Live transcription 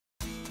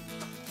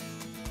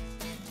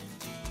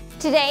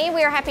Today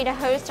we are happy to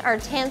host our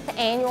 10th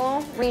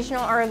annual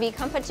regional ROV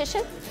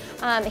competition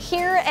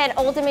here at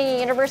Old Dominion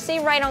University,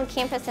 right on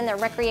campus in the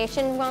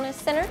Recreation Wellness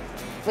Center.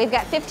 We've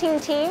got 15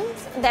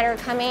 teams that are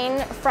coming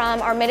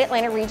from our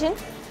Mid-Atlantic region,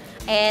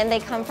 and they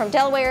come from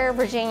Delaware,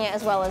 Virginia,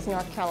 as well as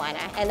North Carolina,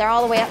 and they're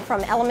all the way up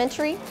from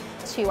elementary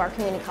to our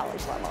community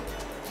college level.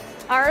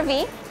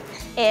 ROV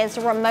is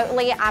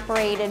remotely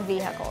operated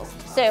vehicles.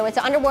 So it's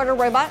an underwater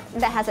robot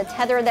that has a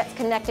tether that's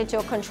connected to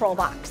a control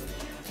box.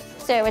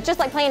 So it's just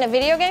like playing a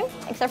video game,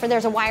 except for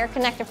there's a wire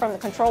connected from the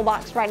control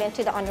box right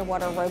into the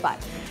underwater robot.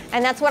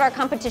 And that's what our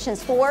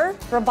competition's for,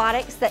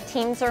 robotics that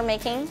teams are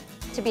making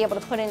to be able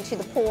to put into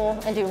the pool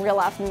and do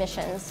real-life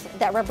missions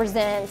that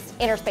represents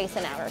inner space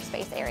and outer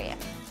space area.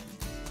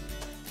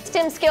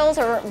 STEM skills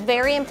are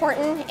very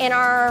important in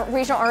our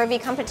regional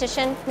ROV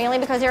competition, mainly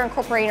because they're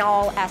incorporating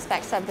all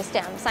aspects of the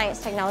STEM,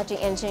 science, technology,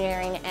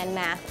 engineering, and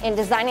math, in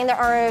designing the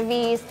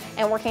ROVs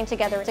and working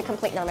together to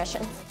complete their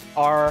missions.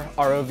 Our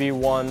ROV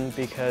won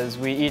because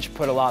we each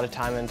put a lot of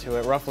time into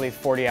it, roughly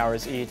 40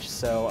 hours each,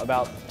 so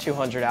about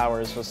 200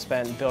 hours was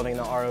spent building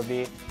the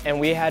ROV. And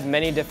we had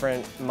many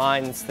different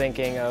minds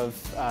thinking of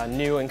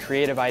new and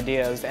creative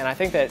ideas, and I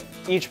think that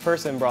each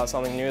person brought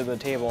something new to the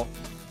table.